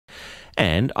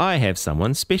And I have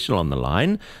someone special on the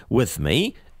line. With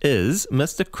me is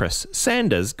Mr. Chris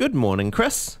Sanders. Good morning,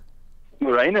 Chris.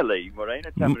 Morena Lee,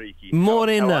 Morena Tamariki.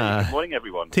 Morena. Good morning,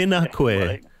 everyone. Tēnā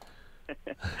koe.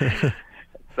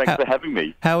 Thanks for having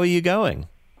me. How are you going?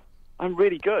 I'm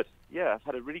really good. Yeah, I've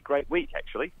had a really great week,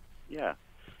 actually. Yeah.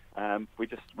 I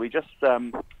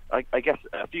guess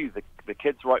a few of the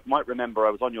kids might remember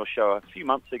I was on your show a few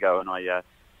months ago and I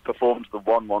performed the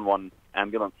 111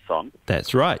 ambulance song.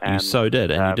 That's right, you so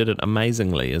did, and you did it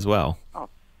amazingly as well. Oh,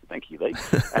 thank you, Lee.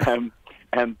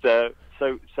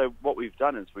 So what we've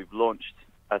done is we've launched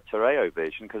a Te Reo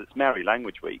version because it's Maori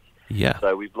Language Week. Yeah.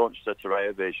 So we've launched a Te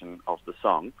Reo version of the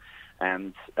song,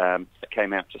 and it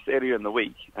came out just earlier in the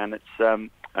week, and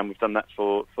we've done that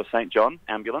for St John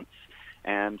Ambulance,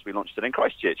 and we launched it in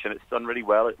Christchurch, and it's done really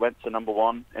well. It went to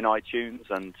 #1 in iTunes,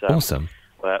 and awesome.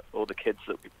 All the kids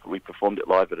that we performed it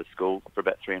live at a school for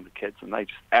about 300 kids, and they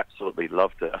just absolutely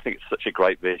loved it. I think it's such a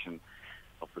great version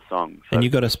of the song. So and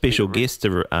you got a special guest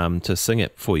to sing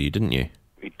it for you, didn't you?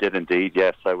 We did indeed,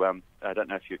 yeah. So I don't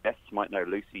know if your guests might know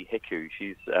Lucy Hiku.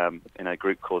 She's in a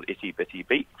group called Itty Bitty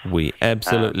Beats. We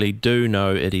absolutely do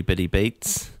know Itty Bitty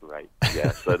Beats. Great,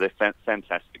 yeah. So they're a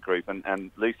fantastic group,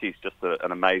 and Lucy's just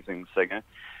an amazing singer.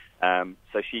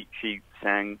 So she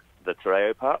sang the Te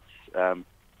Reo parts,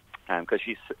 because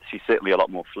she's certainly a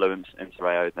lot more fluent in Te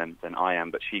Reo than I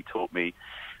am, but she taught me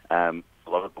a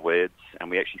lot of the words, and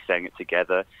we actually sang it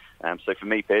together. So for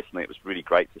me personally, it was really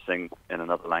great to sing in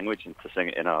another language and to sing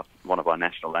it in one of our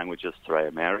national languages, Te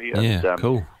Reo Maori. And,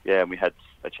 cool. Yeah, and we had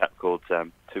a chap called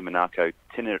Tumanako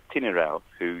Tinerau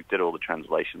who did all the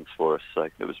translations for us. So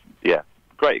it was,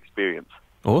 great experience.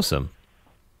 Awesome.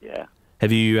 Yeah.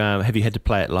 Have you had to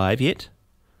play it live yet?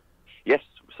 Yes.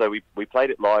 So we played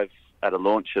it live at a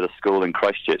launch at a school in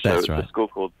Christchurch. That's so right. It's a school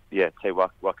called Te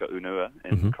Waka Unua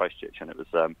in Christchurch, and it was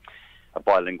a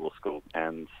bilingual school,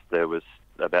 and there was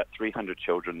about 300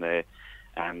 children there,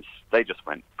 and they just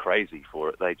went crazy for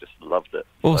it. They just loved it.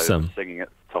 Awesome. So singing at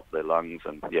the top of their lungs,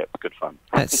 and it's good fun.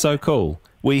 That's so cool.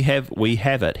 We have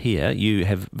it here. You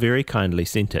have very kindly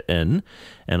sent it in,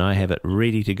 and I have it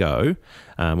ready to go.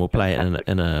 We'll play it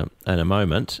in a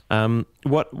moment.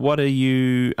 What are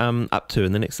you up to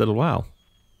in the next little while?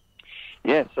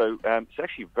 Yeah, so it's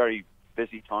actually a very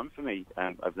busy time for me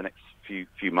over the next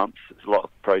few months. There's a lot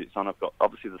of projects on. I've got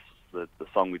obviously the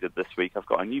song we did this week. I've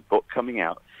got a new book coming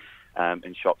out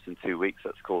in shops in 2 weeks.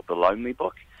 That's called The Lonely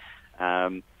Book,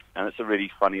 and it's a really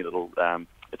funny little.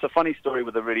 It's a funny story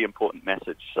with a really important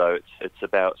message. So it's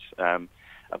about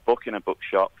a book in a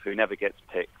bookshop who never gets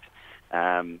picked.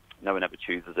 No one ever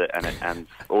chooses it, and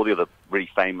all the other really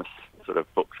famous sort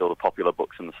of books, all the popular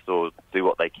books in the store, do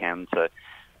what they can to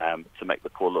make the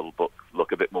poor little book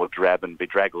look a bit more drab and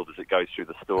bedraggled as it goes through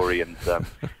the story, and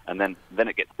then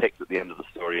it gets picked at the end of the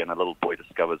story, and a little boy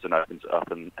discovers and opens it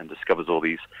up and discovers all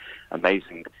these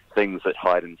amazing things that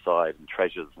hide inside and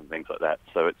treasures and things like that.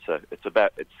 So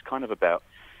it's kind of about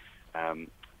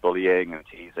bullying and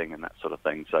teasing and that sort of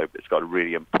thing. So it's got a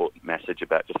really important message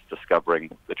about just discovering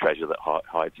the treasure that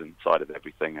hides inside of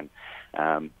everything, and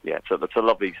so it's a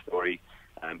lovely story.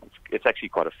 It's actually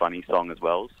quite a funny song as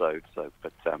well, but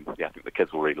I think the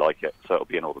kids will really like it, so it'll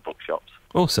be in all the bookshops.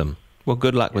 Awesome. Well,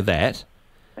 good luck with that.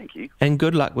 Thank you. And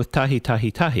good luck with Tahi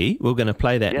Tahi Tahi. We're going to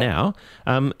play that now.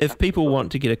 If people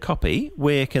want to get a copy,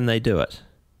 where can they do it?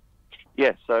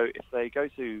 Yeah, so if they go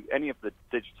to any of the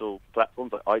digital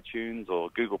platforms like iTunes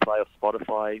or Google Play or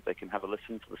Spotify, they can have a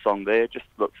listen to the song there. Just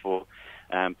look for,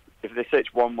 if they search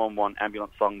 111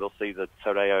 ambulance song, they'll see the Te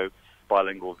Reo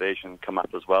bilingual version come up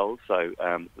as well. So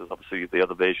there's obviously the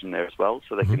other version there as well.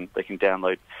 So they can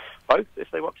download both if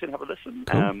they want to and have a listen.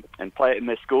 Cool. And play it in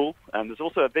their school. And there's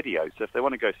also a video. So if they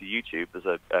want to go to YouTube,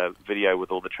 there's a video with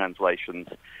all the translations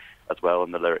as well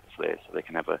and the lyrics there, so they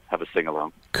can have a sing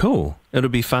along. Cool. It'll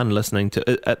be fun listening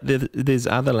to. There's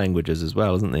other languages as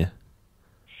well, isn't there?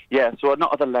 Yeah, so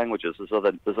not other languages. There's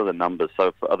other numbers.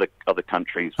 So for other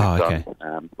countries, we've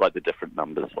done like the different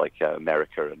numbers, like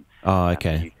America and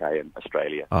the UK and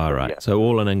Australia. All right. Yeah. So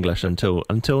all in English until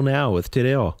now with Te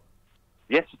Reo.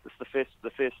 Yes, it's the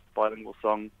first bilingual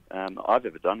song I've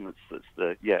ever done. It's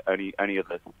the only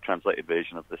other translated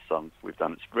version of this song we've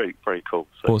done. It's very very cool.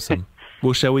 So. Awesome.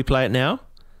 Well, shall we play it now?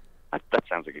 That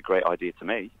sounds like a great idea to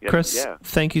me. Yeah, Chris,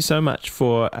 thank you so much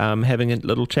for having a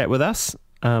little chat with us.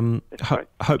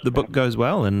 Hope the book goes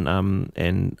well, and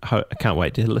I can't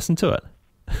wait to listen to it.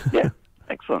 Yeah,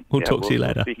 excellent. We'll talk to you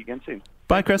later. Speak again soon.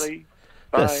 Bye, Chris.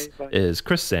 Bye. This is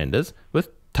Chris Sanders with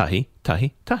Tahi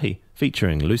Tahi Tahi,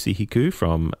 featuring Lucy Hiku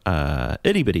from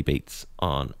Itty Bitty Beats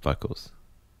on vocals.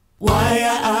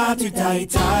 Waia atu tahi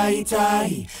tahi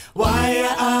tahi.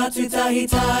 Waia atu tahi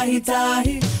tahi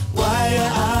tahi. Waia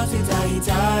atu tahi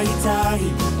tahi tahi.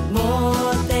 Mo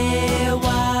te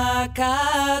waka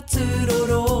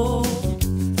turoro.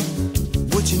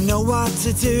 Would you know what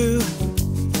to do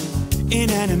in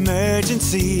an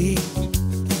emergency?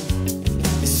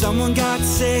 If someone got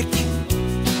sick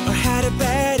or had a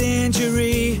bad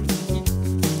injury,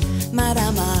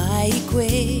 Marama ai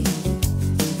koe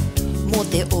mo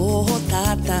te oho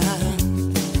tata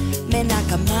me nā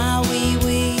ka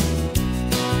mawīwi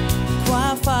kua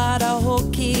whara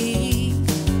hoki.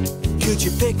 could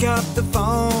you pick up the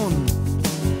phone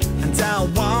and dial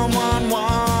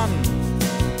 111?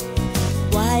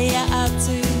 Waia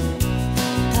atu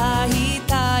tahi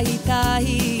tahi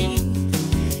tahi.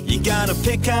 You gotta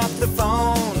pick up the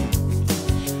phone,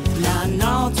 Nā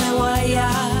nō te waia.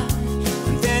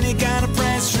 and then you gotta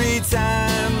press 3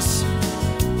 times.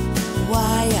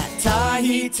 Waia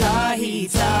tahi tahi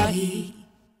tahi.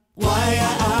 Waia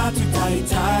atu tahi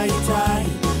tahi tahi.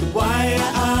 Waia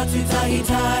atu tahi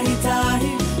tahi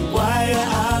tahi. Waia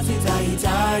atu tahi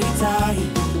tahi tahi.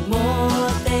 Mo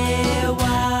te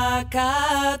waka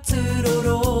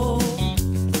turoro.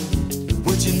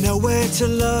 Would you know where to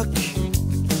look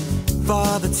for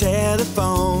the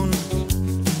telephone?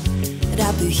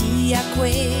 Rapuhia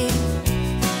koe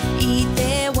I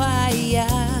te waia.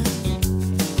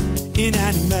 In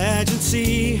an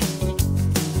emergency,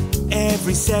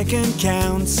 every second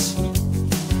counts.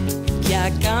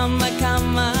 Kia kama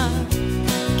kama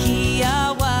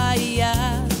kia waia.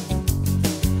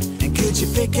 And could you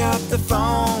pick up the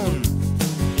phone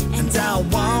and dial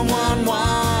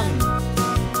 111?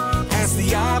 Ask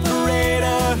the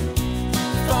operator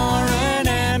for an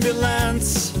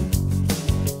ambulance.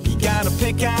 You gotta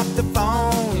pick up the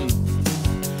phone,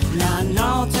 Nā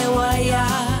nō te waia.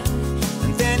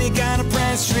 and then you gotta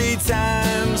press 3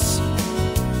 times.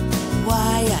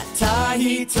 Waia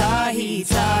tahi tahi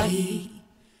tahi.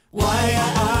 Waia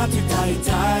atu tahi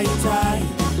tahi tahi.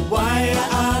 Waia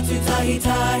atu tahi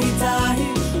tahi tahi.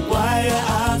 Waia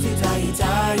atu tahi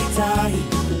tahi tahi.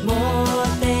 Mo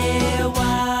te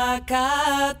waka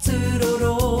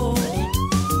turoro.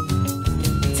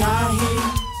 Tahi,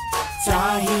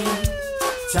 Tahi,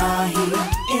 Tahi.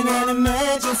 In an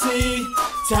emergency,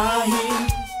 Tahi,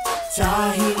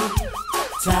 Tahi,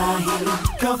 Tahi.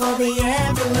 Call for the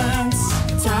ambulance.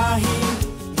 Tahi,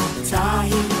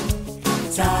 Tahi,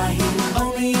 Tahi.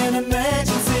 Only in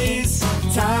emergencies.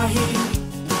 Tahi,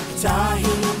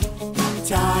 Tahi,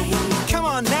 Tahi. Come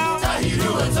on now.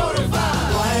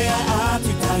 Waia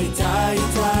atu tahi tahi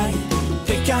tahi.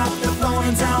 Pick up the phone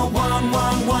and dial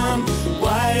 111.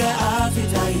 Waia atu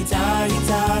tahi tahi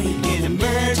tahi. In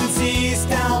emergencies,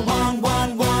 dial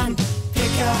 111.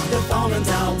 Pick up the phone and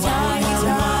dial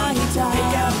 111.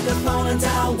 Pick up the phone and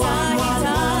dial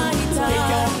 111.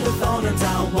 Pick up the phone and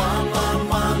dial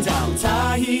 111. Dial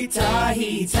Tahi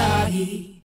Tahi Tahi.